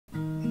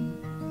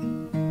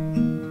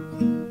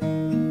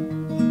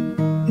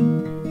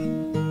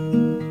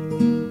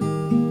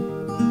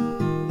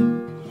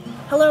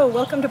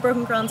welcome to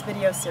Broken Ground's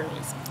video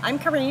series. I'm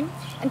Kareen,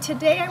 and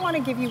today I want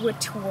to give you a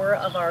tour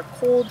of our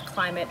cold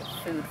climate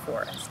food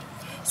forest.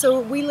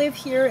 So we live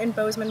here in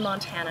Bozeman,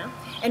 Montana,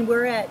 and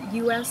we're at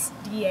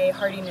USDA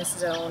Hardiness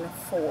Zone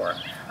 4.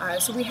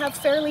 So we have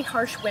fairly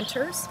harsh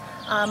winters,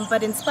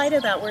 but in spite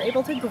of that we're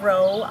able to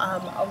grow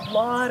a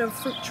lot of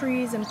fruit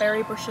trees and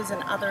berry bushes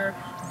and other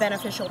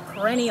beneficial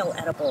perennial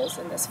edibles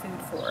in this food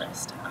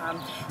forest.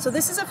 So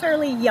this is a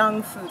fairly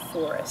young food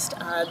forest.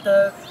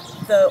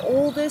 The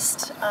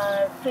oldest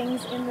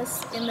things in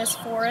this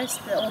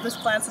forest, the oldest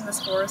plants in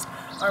this forest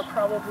are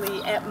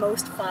probably at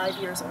most 5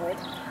 years old,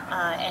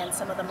 and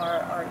some of them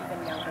are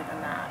even younger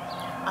than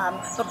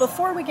that. But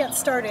before we get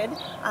started,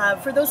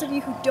 for those of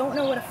you who don't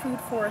know what a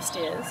food forest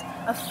is,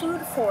 a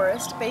food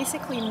forest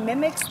basically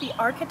mimics the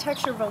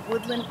architecture of a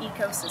woodland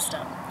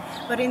ecosystem.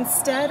 But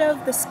instead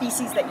of the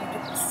species that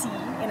you see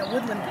in a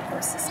woodland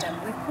ecosystem,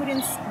 we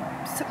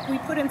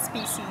put in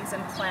species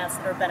and plants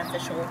that are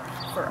beneficial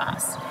for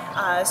us.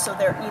 So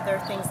they're either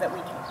things that we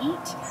can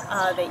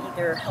eat, they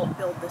either help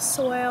build the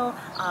soil,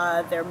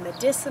 they're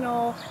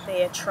medicinal,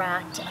 they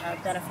attract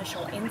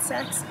beneficial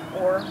insects,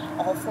 or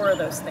all four of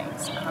those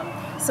things.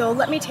 So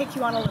let me take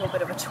you on a little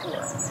bit of a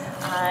tour.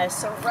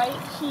 So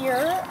right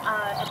here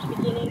at the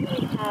beginning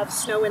we have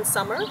snow in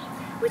summer,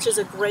 which is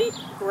a great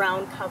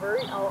ground cover.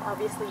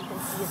 Obviously you can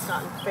see it's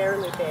gotten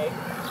fairly big.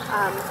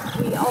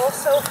 We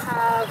also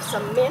have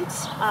some mint,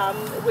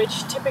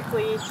 which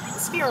typically,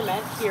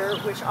 spearmint here,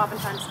 which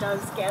oftentimes does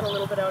get a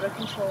little bit out of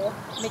control,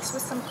 mixed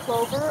with some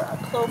clover.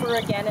 Clover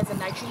again is a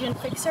nitrogen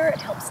fixer,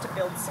 it helps to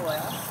build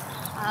soil.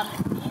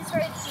 These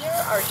right here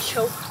are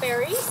choke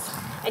berries,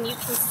 and you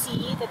can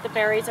see that the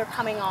berries are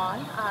coming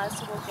on,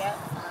 so we'll get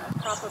a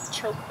crop of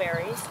choke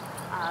berries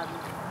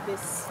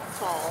this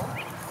fall.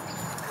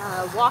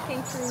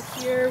 Walking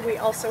through here, we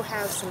also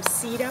have some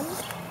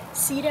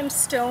sedum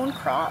stone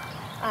crop.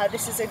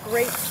 This is a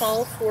great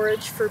fall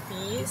forage for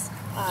bees.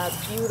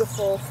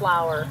 Beautiful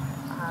flower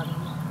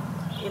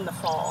in the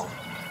fall.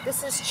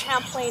 This is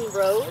Champlain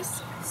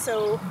rose,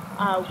 so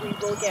we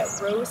will get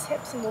rose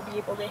hips, and we'll be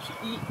able to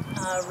eat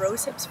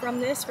rose hips from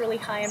this, really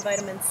high in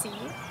vitamin C.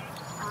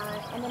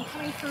 And then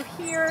coming through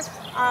here,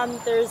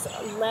 there's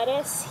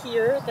lettuce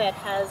here that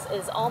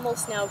is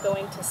almost now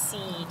going to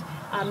seed.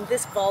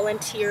 This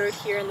volunteered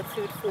here in the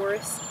food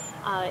forest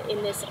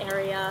in this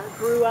area,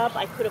 grew up.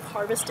 I could have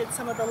harvested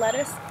some of the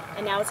lettuce,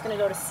 and now it's going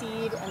to go to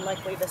seed, and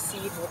likely the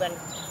seed will then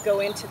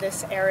go into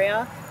this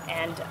area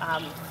and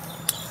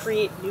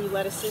create new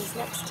lettuces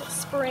next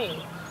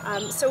spring.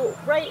 So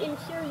right in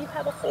here you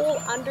have a whole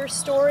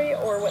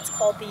understory, or what's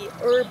called the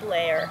herb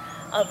layer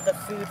of the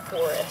food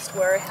forest,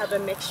 where I have a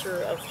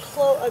mixture of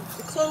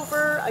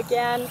clover,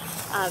 again,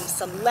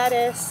 some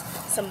lettuce,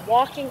 some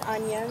walking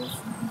onions,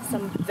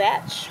 some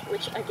vetch,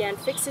 which again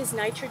fixes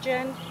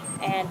nitrogen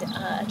and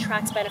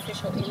attracts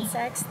beneficial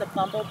insects. The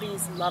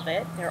bumblebees love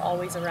it, they're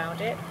always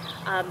around it.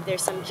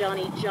 There's some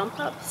Johnny jump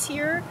ups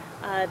here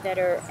that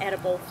are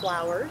edible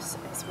flowers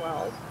as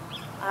well.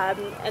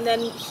 And then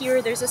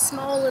here there's a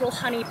small little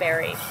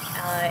honeyberry,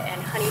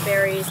 and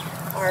honeyberries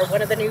are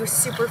one of the new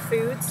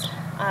superfoods,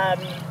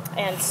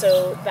 and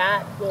so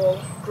that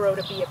will grow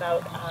to be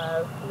about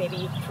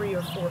maybe 3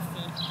 or 4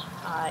 feet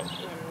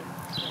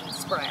in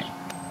spread.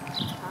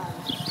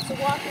 So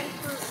walking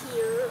through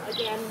here,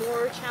 again,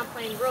 more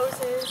Champlain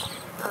roses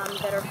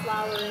that are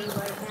flowering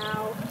right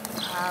now.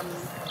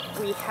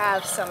 We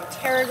have some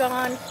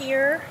tarragon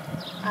here.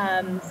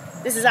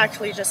 This is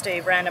actually just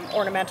a random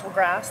ornamental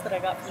grass that I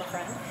got from a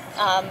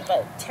friend.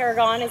 But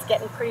tarragon is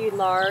getting pretty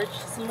large.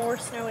 Some more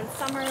snow in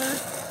summer.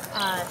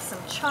 Some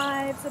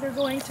chives that are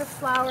going to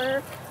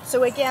flower.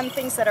 So again,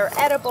 things that are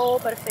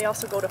edible, but if they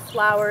also go to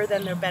flower,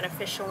 then they're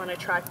beneficial and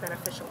attract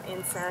beneficial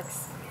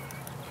insects.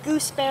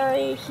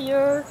 Gooseberry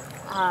here,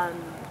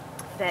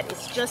 that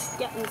is just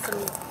getting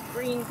some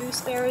green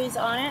gooseberries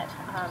on it.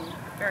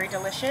 Very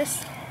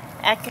delicious.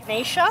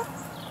 Echinacea,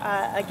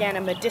 again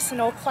a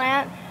medicinal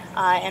plant.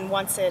 And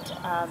once it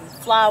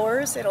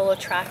flowers, it'll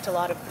attract a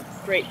lot of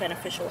great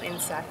beneficial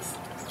insects.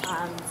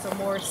 So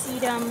more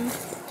sedum,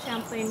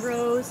 Champlain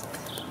rose.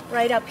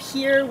 Right up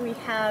here we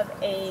have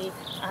a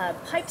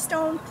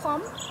pipestone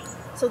plum.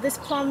 So this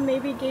plum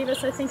maybe gave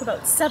us, I think,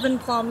 about 7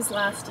 plums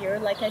last year.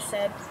 Like I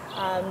said,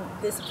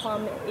 this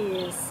plum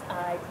is,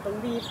 I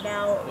believe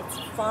now, it's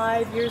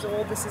 5 years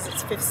old. This is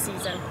its 5th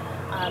season.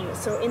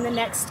 So in the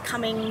next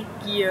coming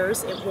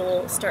years, it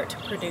will start to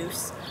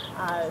produce.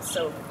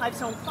 So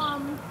pipestone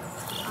plum,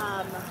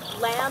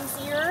 lamb's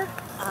ear,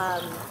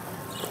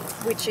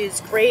 which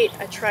is great,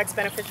 attracts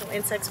beneficial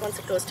insects once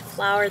it goes to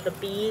flower. The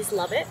bees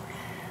love it.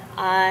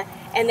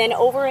 And then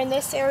over in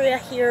this area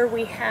here,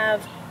 we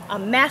have a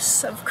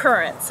mess of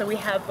currants. So we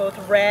have both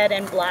red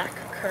and black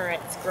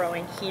currants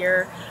growing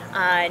here.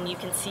 And you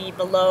can see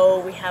below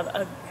we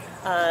have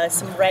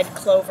some red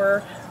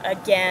clover,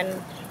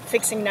 again,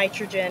 fixing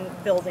nitrogen,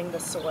 building the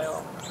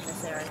soil in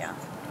this area.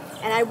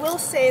 And I will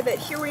say that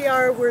here we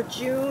are, we're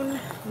June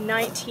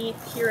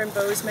 19th here in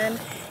Bozeman,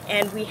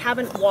 and we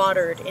haven't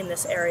watered in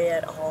this area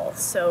at all.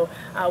 So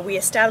we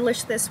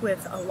established this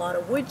with a lot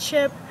of wood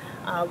chip,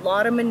 a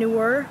lot of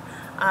manure.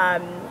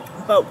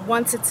 But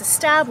once it's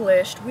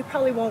established, we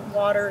probably won't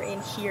water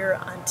in here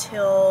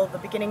until the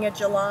beginning of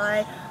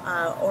July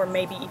or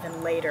maybe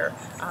even later.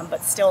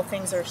 But still,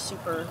 things are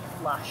super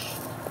lush.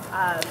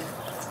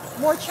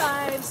 More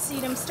chives,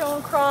 sedum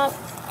stonecrop,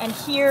 and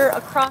here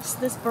across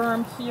this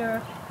berm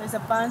here, there's a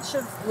bunch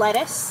of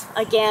lettuce,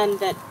 again,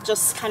 that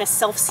just kind of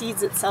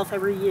self-seeds itself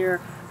every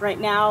year. Right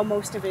now,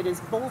 most of it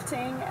is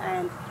bolting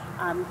and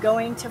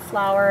going to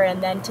flower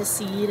and then to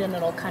seed, and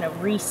it'll kind of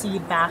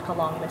reseed back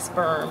along this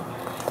berm.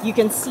 You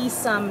can see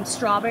some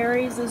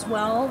strawberries as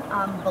well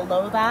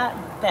below that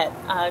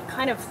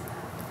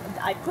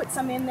I put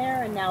some in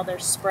there and now they're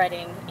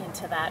spreading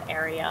into that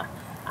area.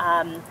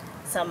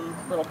 Some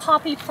little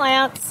poppy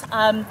plants.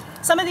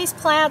 Some of these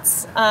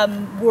plants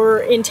were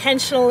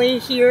intentionally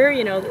here,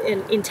 you know,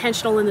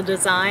 intentional in the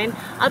design.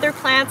 Other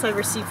plants I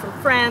received from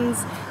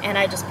friends, and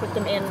I just put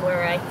them in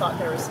where I thought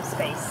there was some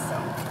space. So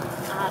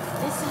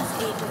this is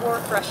a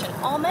dwarf Russian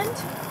almond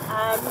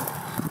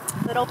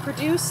that I'll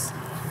produce.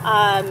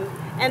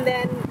 And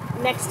then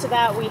next to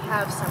that we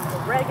have some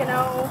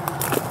oregano,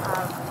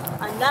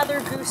 another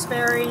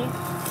gooseberry,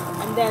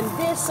 and then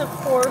this, of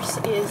course,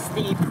 is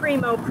the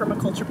primo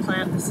permaculture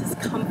plant. This is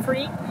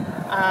comfrey,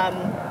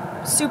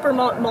 super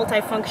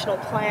multifunctional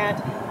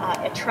plant,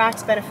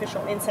 attracts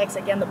beneficial insects.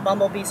 Again, the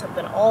bumblebees have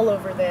been all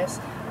over this,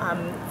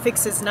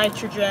 fixes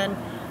nitrogen.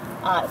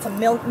 It's a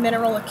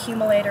mineral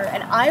accumulator,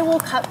 and I will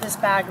cut this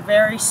back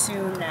very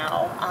soon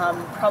now,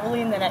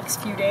 probably in the next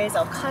few days.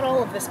 I'll cut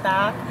all of this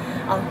back,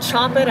 I'll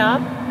chop it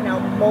up, and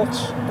I'll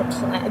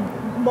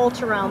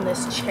mulch around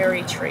this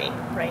cherry tree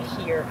right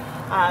here.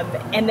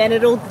 And then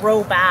it'll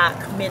grow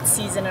back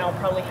mid-season, and I'll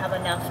probably have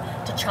enough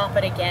to chop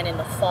it again in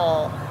the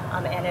fall,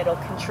 and it'll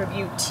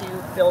contribute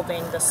to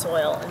building the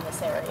soil in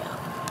this area.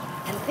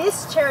 And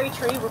this cherry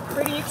tree, we're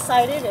pretty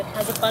excited. It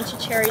has a bunch of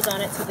cherries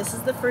on it, so this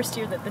is the first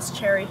year that this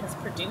cherry has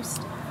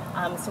produced.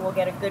 So we'll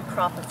get a good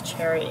crop of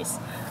cherries.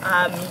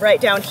 Right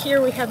down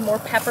here we have more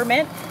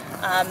peppermint.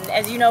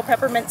 As you know,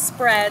 peppermint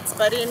spreads,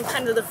 but in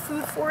kind of the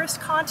food forest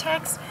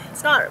context,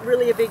 it's not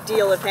really a big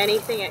deal. If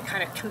anything, it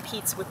kind of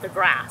competes with the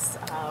grass,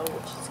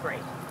 which is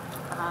great.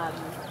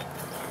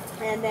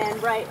 And then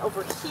right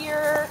over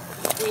here,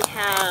 we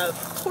have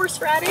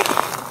horseradish.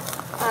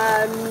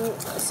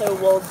 So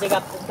we'll dig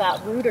up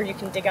that root, or you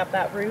can dig up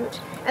that root.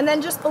 And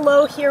then just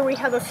below here we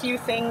have a few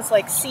things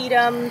like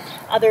sedum,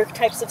 other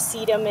types of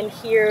sedum in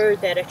here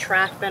that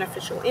attract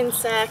beneficial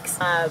insects.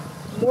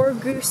 More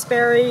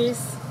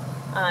gooseberries.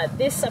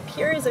 This up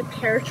here is a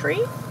pear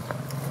tree.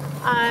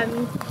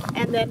 And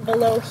then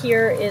below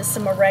here is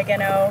some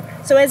oregano.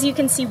 So as you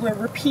can see, we're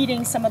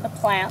repeating some of the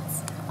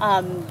plants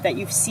that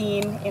you've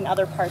seen in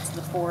other parts of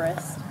the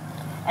forest.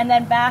 And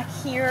then back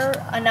here,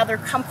 another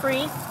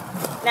comfrey.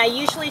 Now I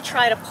usually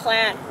try to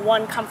plant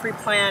one comfrey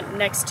plant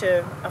next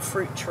to a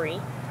fruit tree.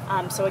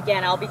 So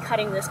again, I'll be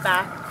cutting this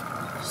back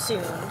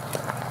soon.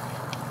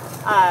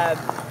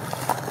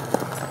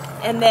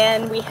 And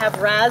then we have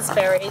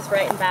raspberries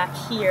right in back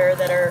here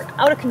that are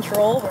out of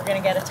control. We're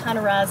going to get a ton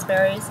of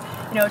raspberries.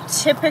 You know,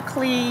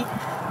 typically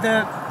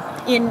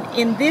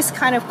in this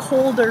kind of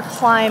colder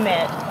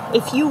climate,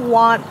 if you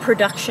want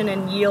production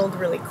and yield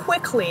really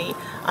quickly,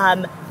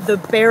 the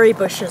berry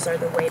bushes are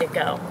the way to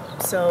go.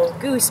 So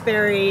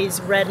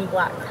gooseberries, red and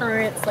black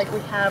currants, like we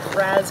have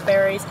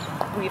raspberries.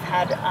 We've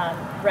had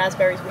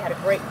raspberries, we had a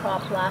great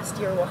crop last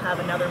year. We'll have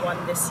another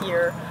one this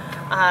year.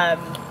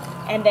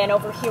 And then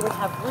over here we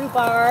have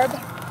rhubarb.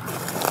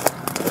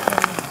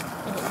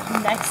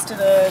 And next to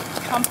the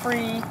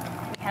comfrey,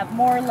 we have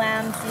more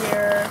lamb's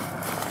ear,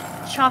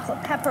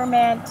 chocolate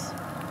peppermint,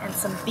 and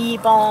some bee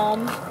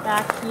balm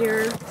back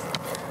here.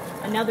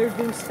 Another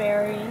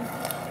gooseberry.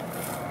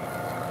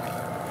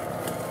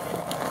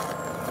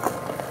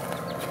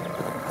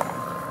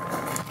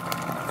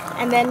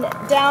 And then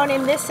down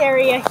in this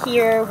area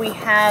here, we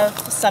have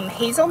some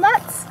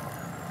hazelnuts.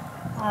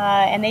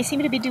 And they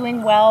seem to be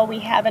doing well. We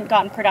haven't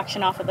gotten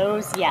production off of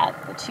those yet,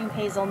 the 2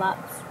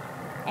 hazelnuts,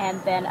 and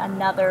then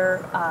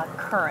another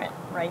currant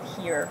right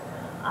here.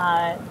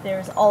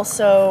 There's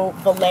also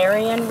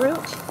valerian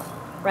root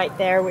right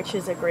there, which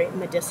is a great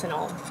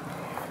medicinal.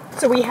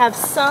 So we have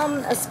some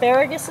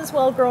asparagus as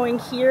well growing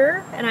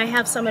here, and I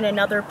have some in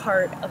another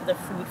part of the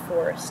food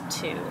forest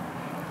too.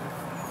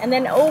 And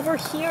then over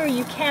here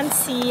you can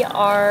see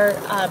our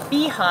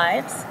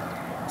beehives.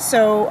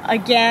 So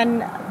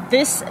again,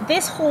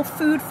 this whole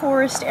food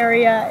forest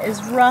area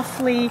is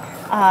roughly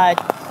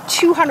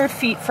 200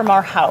 feet from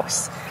our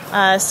house.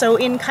 So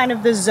in kind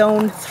of the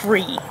zone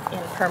 3 in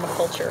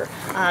permaculture.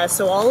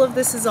 So all of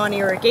this is on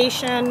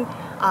irrigation.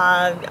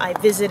 I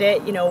visit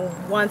it, you know,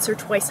 once or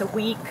twice a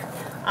week.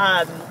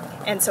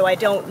 And so I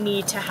don't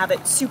need to have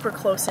it super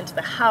close into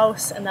the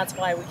house, and that's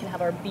why we can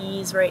have our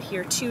bees right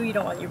here too. You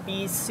don't want your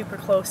bees super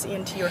close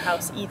into your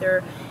house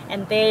either,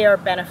 and they are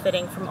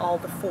benefiting from all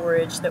the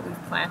forage that we've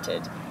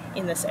planted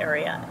in this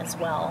area as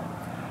well.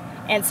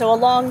 And so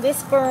along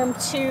this berm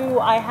too,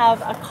 I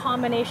have a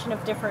combination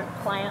of different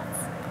plants,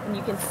 and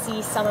you can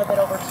see some of it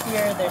over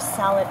here. There's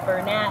salad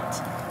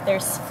burnet,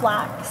 there's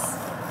flax,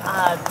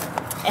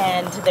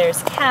 and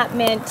there's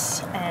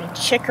catmint and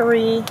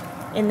chicory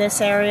in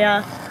this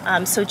area.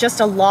 So just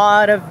a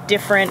lot of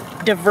different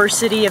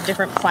diversity of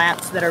different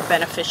plants that are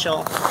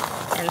beneficial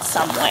in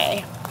some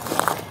way.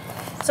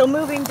 So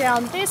moving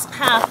down this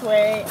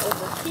pathway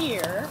over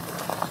here,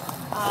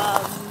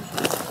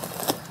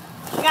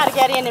 you got to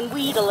get in and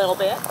weed a little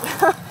bit.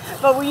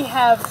 But we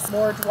have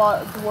more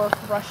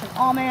dwarf Russian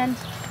almond.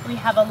 We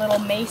have a little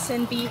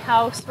mason bee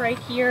house right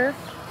here.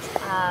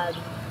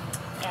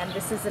 And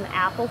this is an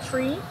apple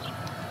tree,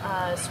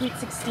 Sweet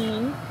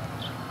 16.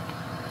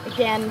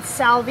 Again,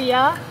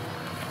 salvia,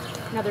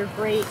 another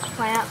great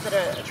plant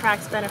that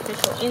attracts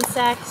beneficial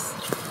insects.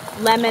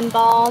 Lemon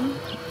balm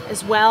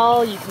as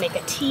well. You can make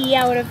a tea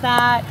out of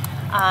that.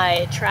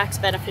 It attracts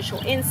beneficial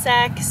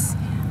insects.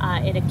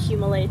 It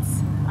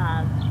accumulates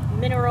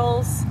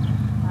minerals.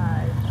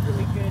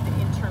 Really good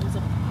in terms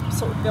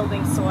of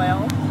building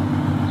soil.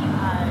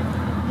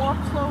 More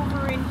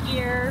clover in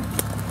here.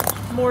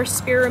 More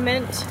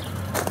spearmint.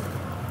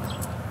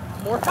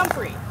 More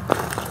comfrey.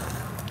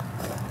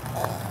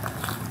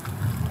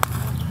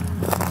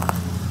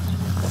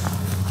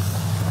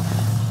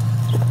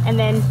 And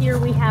then here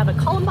we have a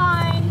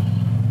columbine,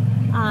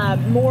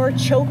 more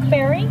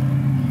chokeberry,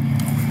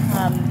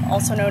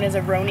 also known as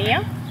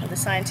aronia, the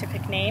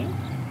scientific name.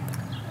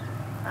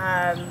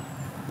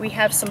 We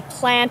have some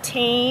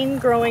plantain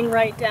growing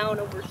right down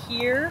over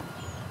here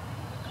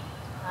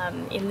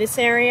in this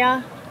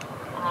area.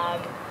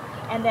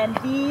 And then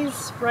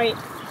these right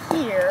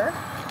here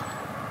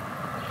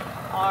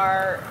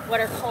are what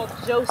are called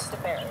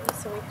jostaberries.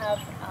 So we have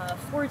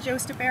 4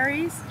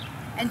 jostaberries,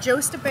 and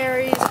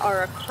jostaberries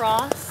are a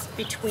cross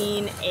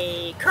between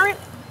a currant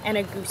and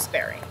a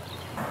gooseberry.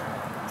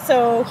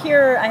 So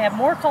here I have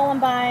more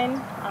columbine,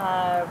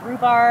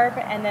 rhubarb,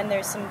 and then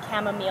there's some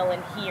chamomile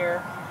in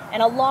here.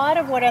 And a lot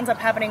of what ends up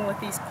happening with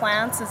these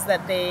plants is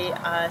that they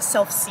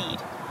self-seed.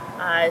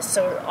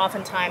 So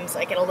oftentimes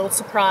I get a little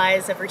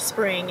surprise every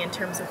spring in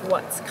terms of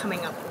what's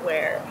coming up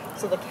where.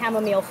 So the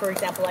chamomile, for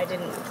example, I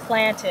didn't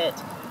plant it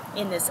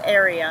in this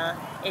area.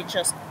 It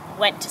just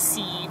went to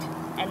seed,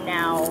 and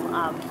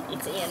now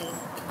it's in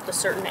the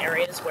certain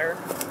areas where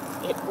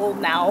it will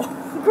now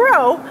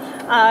grow,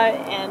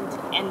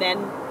 and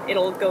then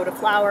it'll go to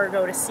flower,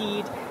 go to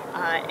seed,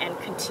 and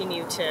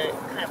continue to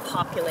kind of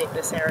populate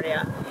this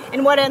area.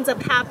 And what ends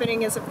up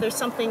happening is if there's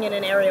something in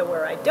an area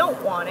where I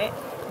don't want it,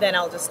 then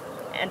I'll just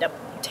end up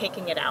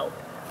taking it out.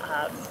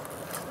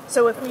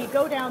 So if we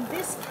go down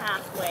this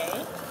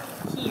pathway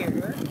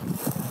here,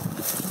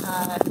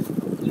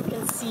 you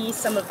can see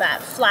some of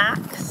that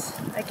flax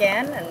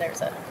again, and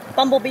there's a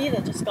bumblebee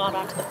that just got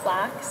onto the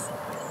flax.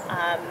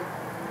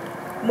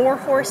 More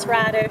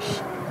horseradish,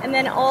 and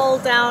then all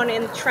down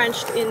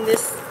entrenched in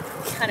this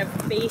kind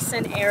of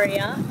basin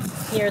area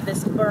near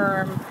this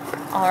berm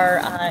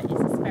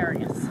is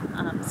asparagus.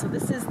 So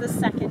this is the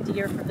second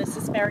year for this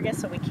asparagus,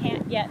 so we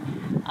can't yet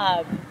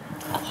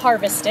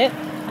harvest it,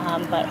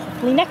 but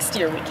hopefully next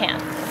year we can.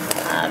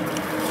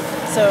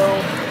 So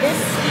this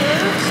here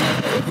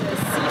is a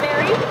sea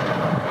berry,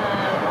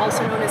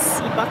 also known as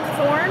sea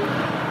buckthorn.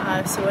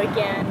 So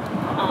again,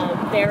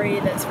 a berry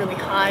that's really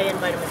high in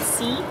vitamin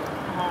C,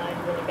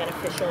 and really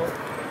beneficial.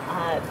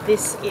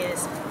 This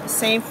is the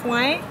same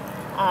way,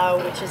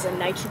 which is a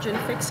nitrogen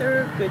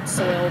fixer, good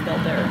soil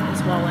builder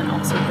as well, and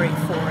also great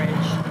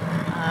forage.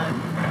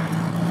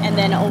 And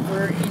then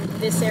over in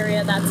this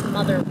area, that's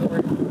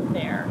motherwort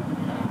there.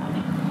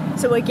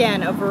 So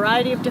again, a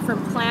variety of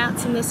different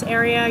plants in this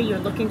area. You're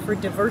looking for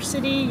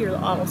diversity. You're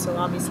also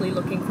obviously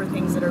looking for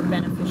things that are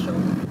beneficial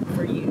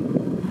for you.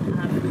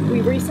 We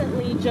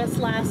recently, just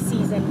last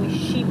season, we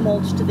sheet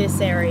mulched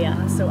this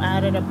area. So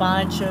added a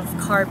bunch of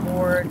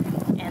cardboard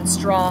and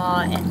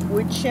straw and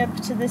wood chip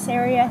to this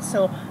area.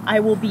 So I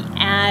will be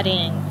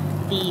adding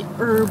the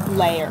herb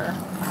layer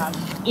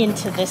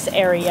into this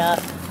area,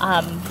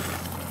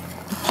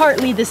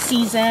 partly this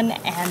season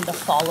and the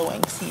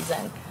following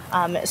season.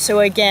 So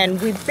again,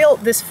 we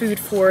built this food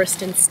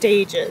forest in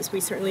stages.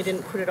 We certainly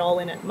didn't put it all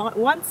in at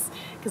once,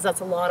 because that's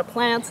a lot of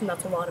plants and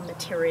that's a lot of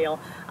material.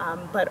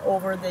 But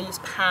over these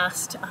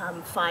past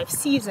 5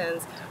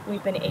 seasons,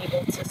 we've been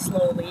able to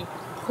slowly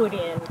put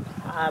in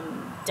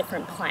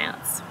different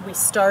plants. We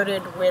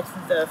started with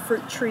the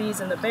fruit trees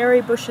and the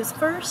berry bushes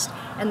first,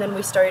 and then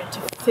we started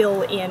to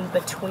fill in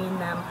between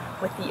them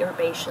with the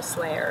herbaceous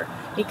layer.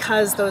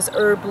 Because those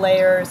herb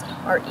layers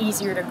are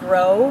easier to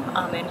grow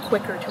and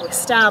quicker to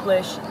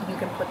establish, you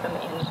can put them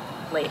in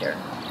later.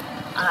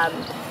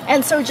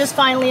 And so just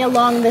finally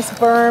along this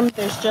berm,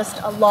 there's just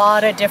a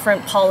lot of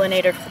different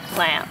pollinator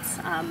plants.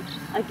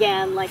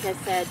 Again, like I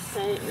said,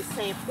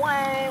 Saint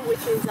Foin,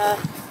 which is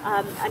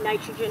a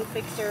nitrogen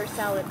fixer,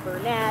 salad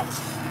burnet.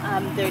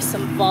 There's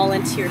some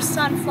volunteer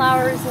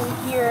sunflowers in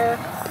here,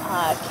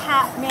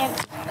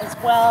 catmint as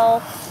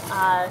well,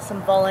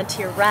 some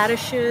volunteer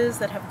radishes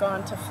that have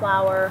gone to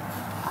flower,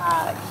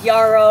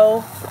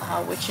 yarrow,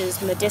 which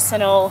is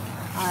medicinal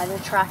and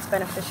attracts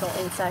beneficial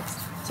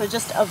insects. So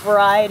just a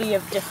variety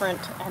of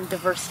different and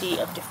diversity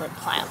of different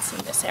plants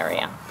in this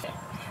area.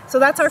 So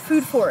that's our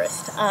food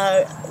forest.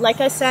 Like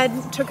I said,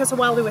 it took us a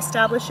while to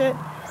establish it,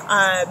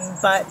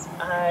 but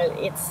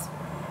it's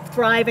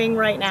thriving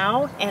right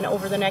now, and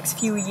over the next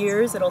few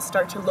years it'll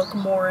start to look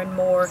more and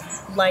more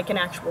like an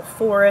actual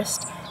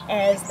forest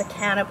as the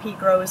canopy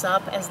grows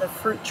up, as the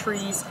fruit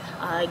trees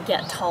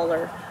get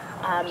taller.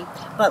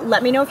 But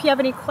let me know if you have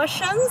any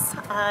questions,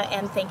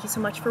 and thank you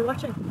so much for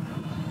watching.